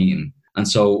set up a meeting. And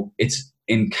so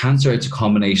in cancer, it's a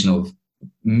combination of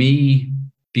me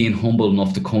being humble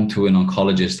enough to come to an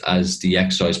oncologist as the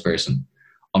exercise person.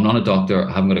 I'm not a doctor.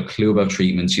 I haven't got a clue about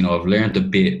treatments. I've learned a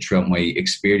bit throughout my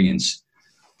experience,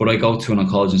 but I go to an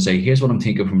oncologist and say, here's what I'm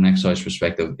thinking from an exercise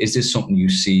perspective. Is this something you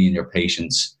see in your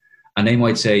patients? And they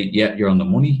might say, yeah, you're on the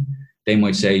money. They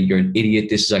might say, you're an idiot.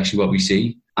 This is actually what we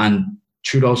see. And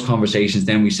through those conversations,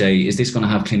 then we say, is this going to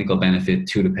have clinical benefit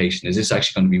to the patient? Is this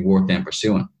actually going to be worth them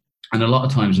pursuing? And a lot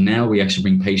of times now we actually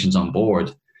bring patients on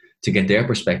board to get their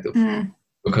perspective.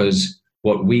 Because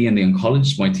what we and the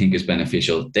oncologist might think is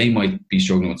beneficial, they might be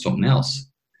struggling with something else.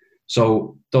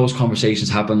 So those conversations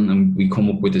happen and we come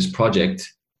up with this project,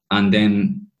 and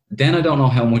then I don't know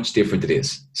how much different it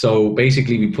is. So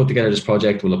basically we put together this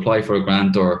project, we'll apply for a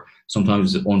grant, or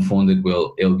sometimes it's unfunded,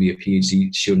 it'll be a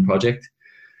PhD student project.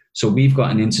 So we've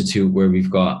got an institute where we've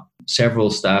got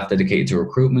several staff dedicated to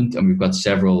recruitment, and we've got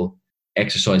several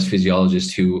exercise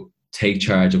physiologists who take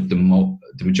charge of the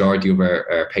majority of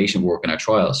our patient work in our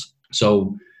trials.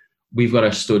 So we've got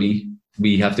our study,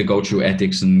 we have to go through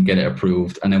ethics and get it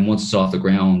approved. And then once it's off the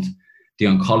ground, the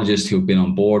oncologists who've been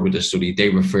on board with the study, they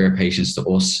refer patients to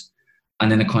us.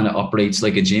 And then it kind of operates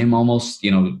like a gym almost.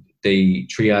 They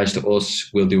triage to us,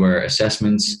 we'll do our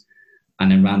assessments.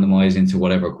 and then randomized into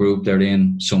whatever group they're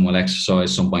in. Some will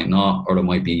exercise, some might not, or there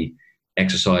might be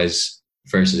exercise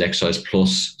versus exercise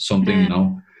plus something, you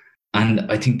know. And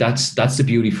I think that's the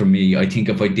beauty for me. I think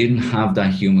if I didn't have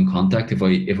that human contact, if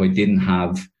I didn't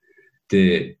have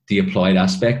the applied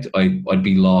aspect, I'd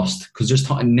be lost. Because just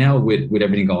now with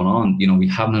everything going on, you know, we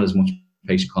haven't had as much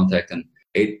patient contact, and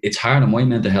it's hard on my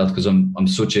mental health because I'm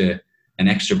such an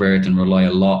extrovert and rely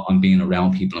a lot on being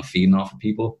around people and feeding off of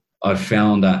people. I've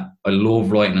found that I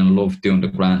love writing and I love doing the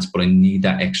grants, but I need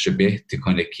that extra bit to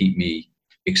kind of keep me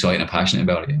excited and passionate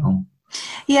about it, you know.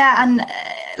 Yeah, and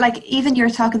like even you're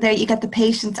talking there, you get the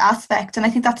patient's aspect, and I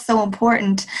think that's so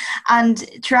important. And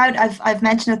throughout, I've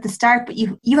mentioned at the start, but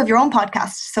you have your own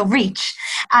podcast, so Reach,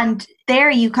 and there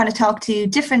you kind of talk to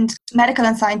different medical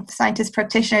and scientist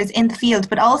practitioners in the field,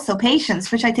 but also patients,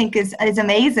 which I think is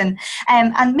amazing.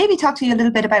 And maybe talk to you a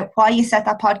little bit about why you set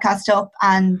that podcast up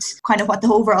and kind of what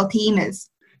the overall theme is.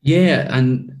 Yeah,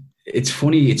 and it's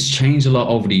funny, it's changed a lot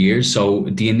over the years. So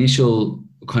the initial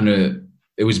kind of,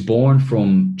 it was born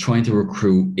from trying to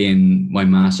recruit in my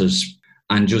master's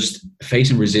and just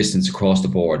facing resistance across the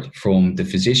board from the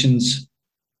physicians.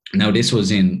 Now, this was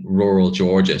in rural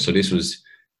Georgia, so this was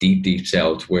deep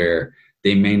south, where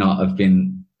they may not have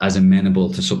been as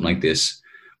amenable to something like this.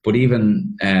 But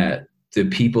even the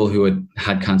people who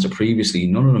had cancer previously,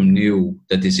 none of them knew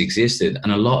that this existed.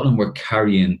 And a lot of them were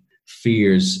carrying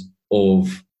fears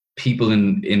of people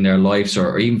in their lives,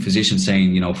 or even physicians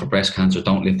saying, you know, for breast cancer,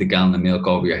 don't lift a gallon of milk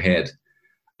over your head.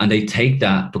 And they take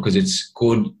that because it's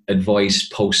good advice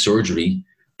post-surgery,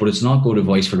 but it's not good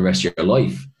advice for the rest of your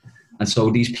life. And so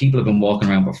these people have been walking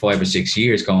around for 5 or 6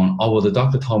 years going, oh, well, the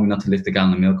doctor told me not to lift a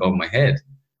gallon of milk over my head.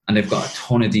 And they've got a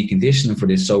ton of deconditioning for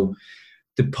this. So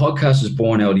the podcast was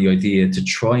born out of the idea to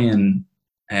try and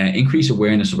increase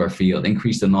awareness of our field,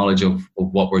 increase the knowledge of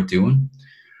what we're doing.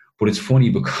 But it's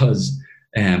funny because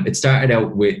it started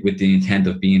out with the intent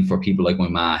of being for people like my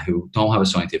ma who don't have a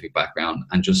scientific background,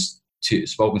 and just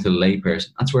spoken to the layperson.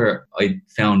 That's where I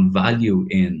found value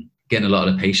in getting a lot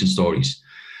of the patient stories.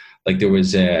 Like there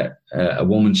was a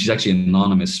woman, she's actually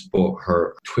anonymous, but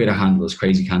her Twitter handle is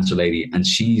Crazy Cancer Lady, and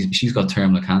she's got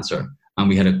terminal cancer. And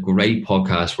we had a great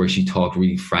podcast where she talked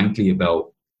really frankly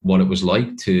about what it was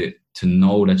like to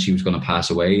know that she was going to pass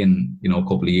away in, you know, a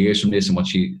couple of years from this, and what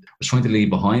she was trying to leave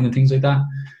behind and things like that.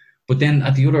 But then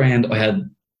at the other end, I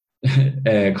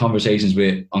had conversations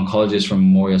with oncologists from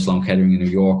Memorial Sloan Kettering in New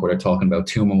York, where they're talking about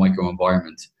tumor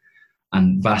microenvironment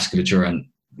and vasculature. And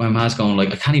my mom's going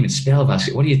like, I can't even spell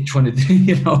vasculature. What are you trying to do?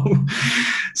 You know?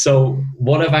 So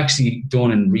what I've actually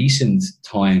done in recent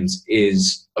times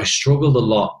is I struggled a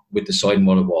lot with deciding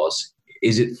what it was.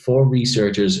 Is it for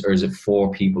researchers or is it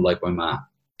for people like my mom?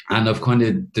 And I've kind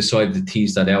of decided to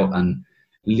tease that out and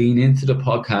lean into the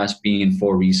podcast being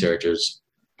for researchers.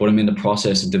 But I'm in the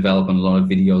process of developing a lot of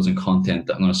videos and content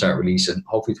that I'm going to start releasing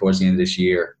hopefully towards the end of this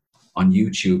year on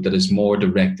YouTube that is more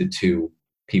directed to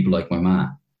people like my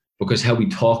mom, because how we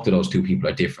talk to those two people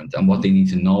are different and what they need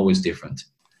to know is different.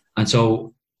 And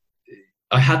so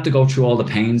I had to go through all the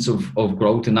pains of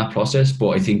growth in that process. But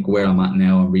I think where I'm at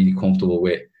now, I'm really comfortable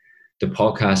with the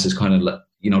podcast. Is kind of like,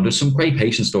 you know, there's some great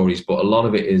patient stories, but a lot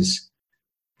of it is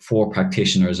for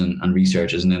practitioners and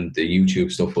researchers. And then the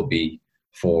YouTube stuff will be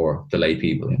for the lay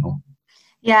people, you know.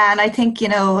 Yeah, and I think, you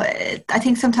know, I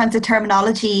think sometimes the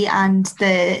terminology and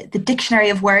the dictionary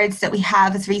of words that we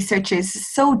have as researchers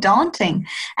is so daunting.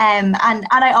 And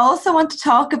I also want to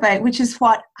talk about, which is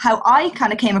how I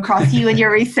kind of came across you and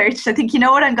your research. I think you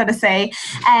know what I'm going to say.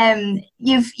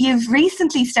 You've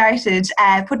recently started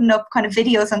putting up kind of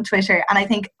videos on Twitter, and I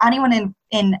think anyone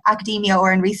in academia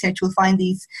or in research will find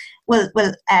these will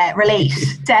relate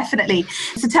definitely.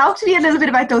 So talk to me a little bit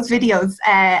about those videos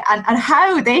and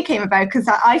how they came about, because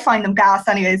I find them gas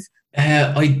anyways.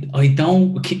 I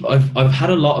don't keep, I've had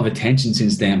a lot of attention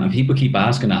since then, and people keep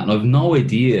asking that, and I've no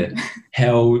idea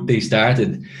how they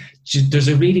started. There's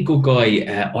a really good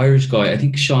guy, Irish guy, I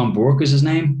think Sean Burke is his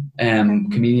name,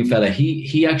 comedian fella.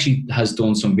 He actually has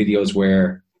done some videos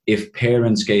where if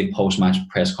parents gave post-match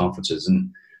press conferences, and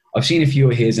I've seen a few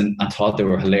of his and thought they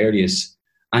were hilarious.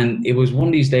 And it was one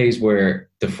of these days where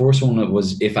the first one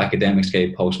was if academics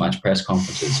gave post-match press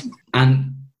conferences.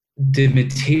 And the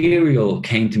material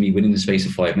came to me within the space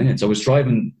of 5 minutes. I was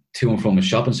driving to and from a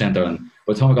shopping centre, and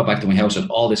by the time I got back to my house, I had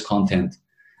all this content.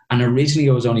 And originally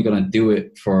I was only going to do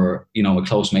it for, you know, a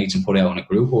close mates and put it out in a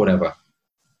group or whatever.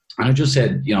 And I just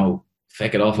said, you know,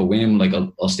 feck it off a whim, like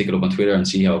I'll stick it up on Twitter and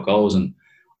see how it goes. And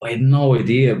I had no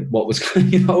idea what was going,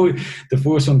 you know, the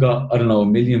first one got, I don't know,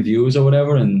 1 million views or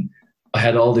whatever. And I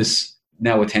had all this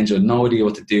now attention, I had no idea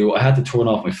what to do. I had to turn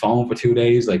off my phone for 2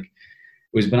 days. Like,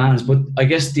 was bananas. But I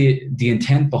guess the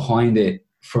intent behind it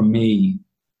for me,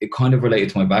 it kind of related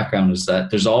to my background, is that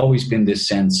there's always been this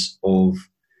sense of,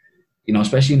 you know,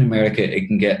 especially in America, it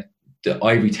can get, the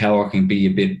ivory tower can be a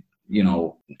bit, you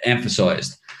know,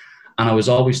 emphasized. And I was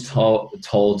always told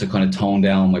to kind of tone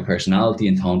down my personality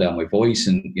and tone down my voice,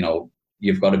 and, you know,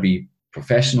 you've got to be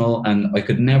professional. And I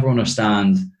could never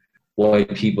understand why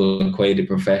people equated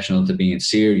professional to being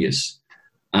serious.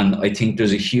 And I think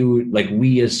there's a huge, like,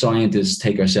 we as scientists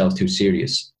take ourselves too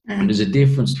serious. And there's a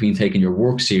difference between taking your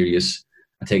work serious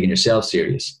and taking yourself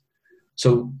serious.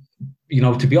 So, you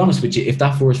know, to be honest with you, if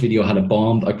that first video had a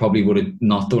bombed, I probably would have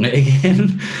not done it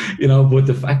again, you know. But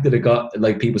the fact that it got,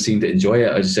 like, people seem to enjoy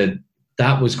it, I just said,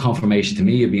 that was confirmation to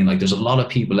me of being like, there's a lot of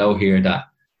people out here that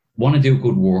want to do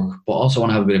good work, but also want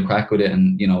to have a bit of crack with it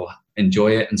and, you know,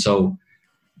 enjoy it. And so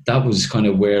that was kind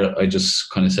of where I just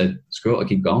kind of said, screw it, I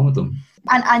keep going with them.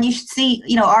 And you should see,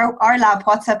 you know, our lab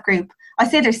WhatsApp group. I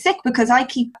say they're sick because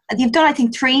you've done, I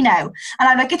think, 3 now. And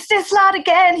I'm like, it's this lad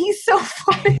again. He's so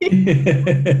funny.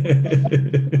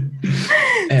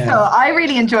 So I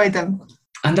really enjoyed them.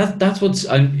 And that's what's,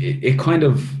 it kind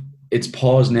of, it's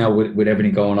paused now with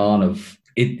everything going on of,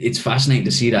 it's fascinating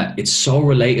to see that it's so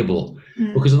relatable,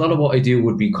 because a lot of what I do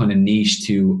would be kind of niche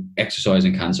to exercise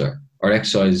and cancer or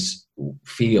exercise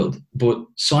field. But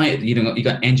science, you know, you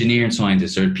got engineering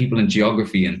scientists or people in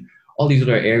geography and all these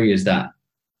other areas that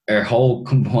our whole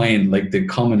combined, like the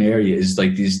common area is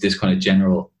like this kind of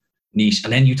general niche.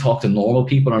 And then you talk to normal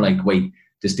people and are like, wait,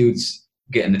 this dude's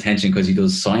getting attention because he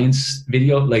does science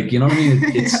video. Like, you know what I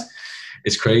mean?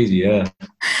 It's crazy, yeah.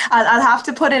 I'll have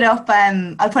to put it up.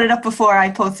 I'll put it up before I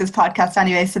post this podcast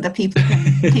anyway, so that people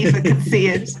can see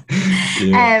it.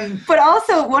 Yeah. But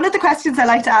also, one of the questions I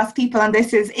like to ask people on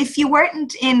this is, if you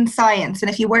weren't in science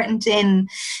and if you weren't in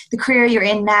the career you're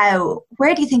in now,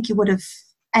 where do you think you would have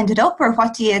ended up, or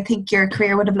what do you think your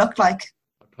career would have looked like?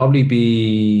 Probably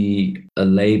be a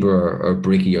labourer or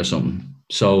brickie or something.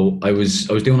 So I was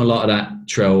doing a lot of that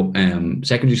throughout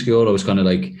secondary school. I was kind of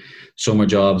like summer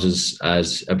jobs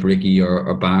as a brickie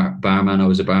or barman. I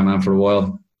was a barman for a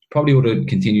while. Probably would have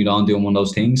continued on doing one of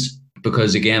those things,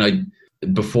 because again,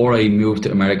 before I moved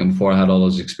to America, before I had all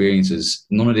those experiences,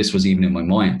 none of this was even in my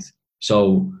mind.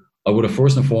 So I would have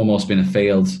first and foremost been a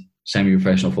failed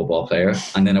semi-professional football player,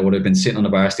 and then I would have been sitting on a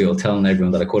bar stool telling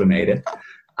everyone that I could have made it,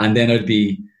 and then I'd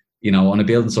be, you know, on a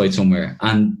building site somewhere,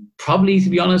 and probably, to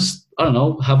be honest, I don't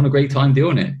know, having a great time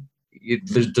doing it.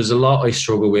 There's a lot I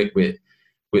struggle with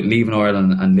leaving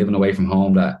Ireland and living away from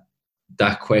home.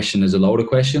 That question is a loaded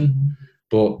question,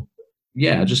 but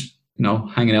yeah, just, you know,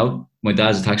 hanging out. My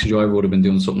dad's a taxi driver, would have been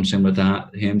doing something similar to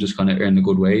him, just kind of earning a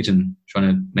good wage and trying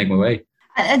to make my way.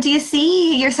 And do you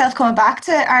see yourself coming back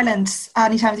to Ireland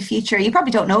anytime in the future? You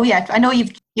probably don't know yet. I know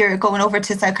you're going over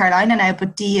to South Carolina now,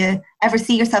 but do you ever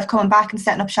see yourself coming back and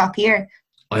setting up shop here?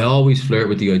 I always flirt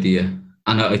with the idea,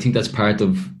 and I think that's part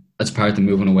of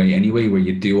moving away anyway, where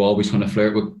you do always kind of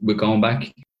flirt with going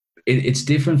back. It's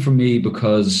different for me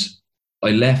because I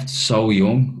left so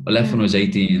young. I left when I was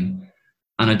 18,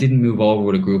 and I didn't move over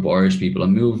with a group of Irish people. I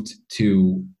moved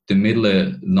to the middle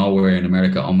of nowhere in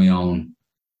America on my own,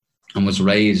 and was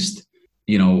raised,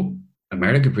 you know,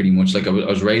 America pretty much. Like I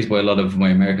was raised by a lot of my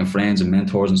American friends and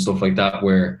mentors and stuff like that,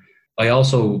 where I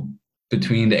also,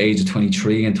 between the age of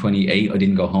 23 and 28, I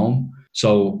didn't go home.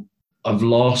 So I've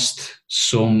lost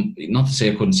some, not to say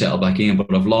I couldn't settle back in,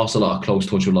 but I've lost a lot of close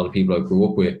touch with a lot of people I grew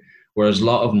up with. Whereas a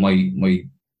lot of my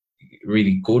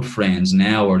really good friends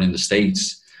now are in the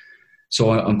States.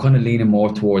 So I'm kind of leaning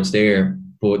more towards there.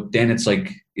 But then it's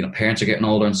like, you know, parents are getting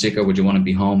older and sicker. Would you want to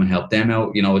be home and help them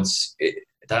out? You know,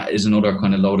 that is another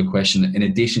kind of loaded question. In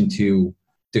addition to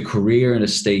the career in the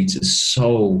States is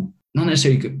so, not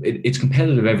necessarily, it's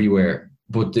competitive everywhere,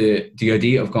 but the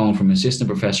idea of going from assistant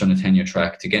professor on a tenure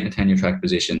track to getting a tenure track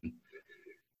position,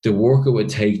 the work it would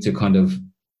take to kind of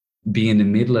be in the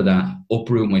middle of that,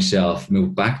 uproot myself,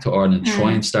 move back to Ireland,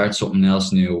 try and start something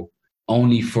else new,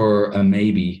 only for a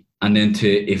maybe, and then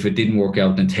if it didn't work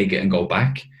out, then take it and go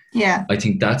back. Yeah, I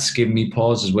think that's given me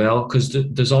pause as well, because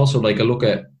there's also, like, I look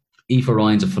at Aoife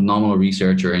Ryan's a phenomenal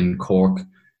researcher in Cork.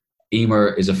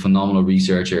 Emer is a phenomenal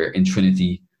researcher in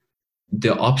Trinity.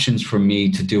 The options for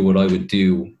me to do what I would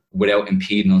do without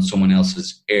impeding on someone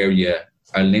else's area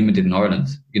are limited in Ireland,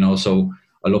 you know. So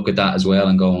I look at that as well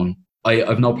and going,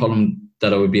 I've no problem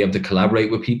that I would be able to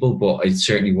collaborate with people, but I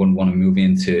certainly wouldn't want to move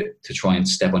in to try and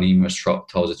step on Emer's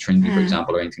toes at Trinity, for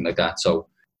example, or anything like that. So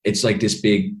it's like this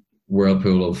big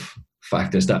whirlpool of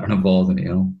factors that are involved in it,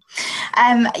 you know.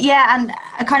 Yeah,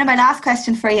 and kind of my last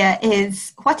question for you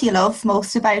is, what do you love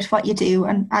most about what you do,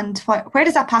 and where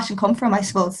does that passion come from, I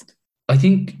suppose? I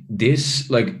think this,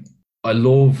 like, I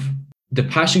love, the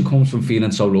passion comes from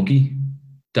feeling so lucky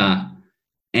that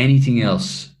anything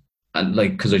else, and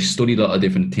like, because I studied a lot of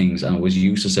different things and I was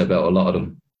useless about a lot of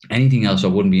them, anything else I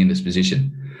wouldn't be in this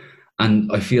position.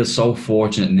 And I feel so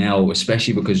fortunate now,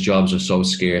 especially because jobs are so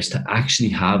scarce, to actually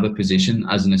have a position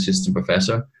as an assistant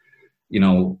professor. You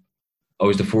know, I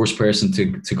was the first person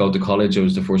to go to college. I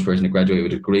was the first person to graduate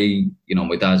with a degree. You know,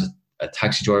 my dad's a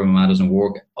taxi driver, my mom doesn't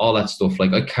work, all that stuff.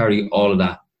 Like, I carry all of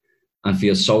that and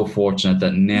feel so fortunate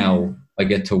that now I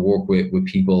get to work with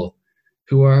people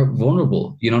who are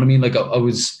vulnerable. You know what I mean? Like, I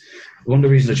was, one of the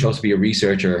reasons I chose to be a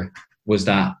researcher was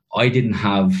that I didn't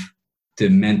have the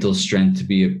mental strength to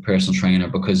be a personal trainer,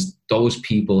 because those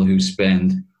people who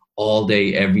spend all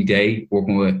day, every day,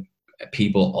 working with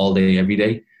people all day, every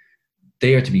day,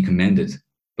 they are to be commended.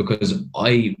 Because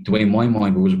the way my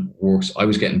mind works, I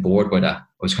was getting bored by that.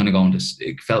 I was kind of going to,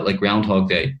 it felt like Groundhog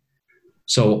Day.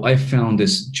 So I found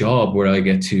this job where I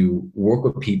get to work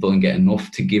with people and get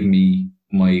enough to give me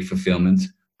my fulfillment,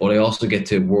 but I also get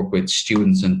to work with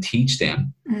students and teach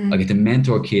them. I get to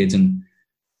mentor kids and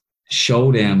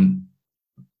show them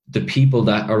the people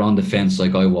that are on the fence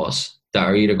like I was, that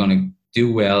are either going to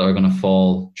do well or going to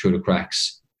fall through the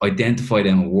cracks, identify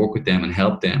them and work with them and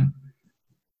help them.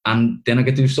 And then I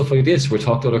get to do stuff like this. We're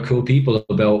talking to other cool people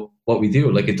about what we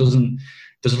do. Like, there's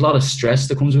a lot of stress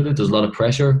that comes with it. There's a lot of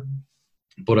pressure,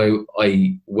 but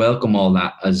I welcome all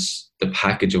that as the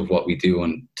package of what we do,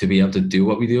 and to be able to do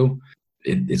what we do,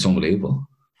 it's unbelievable.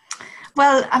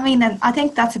 Well, I mean, I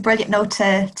think that's a brilliant note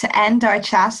to end our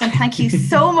chat. And thank you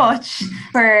so much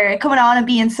for coming on and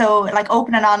being so like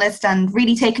open and honest, and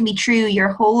really taking me through your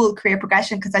whole career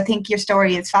progression, because I think your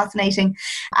story is fascinating.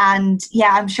 And yeah,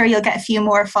 I'm sure you'll get a few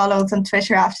more follows on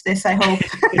Twitter after this, I hope.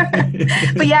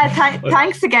 But yeah,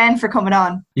 thanks again for coming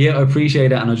on. Yeah, I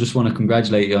appreciate it. And I just want to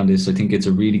congratulate you on this. I think it's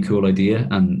a really cool idea,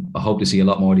 and I hope to see a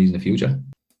lot more of these in the future.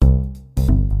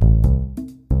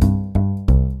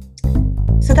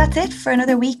 So that's it for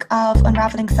another week of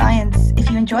Unraveling Science. If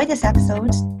you enjoyed this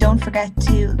episode, don't forget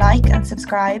to like and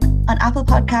subscribe on Apple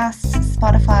Podcasts,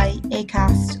 Spotify,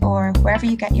 Acast, or wherever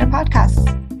you get your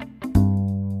podcasts.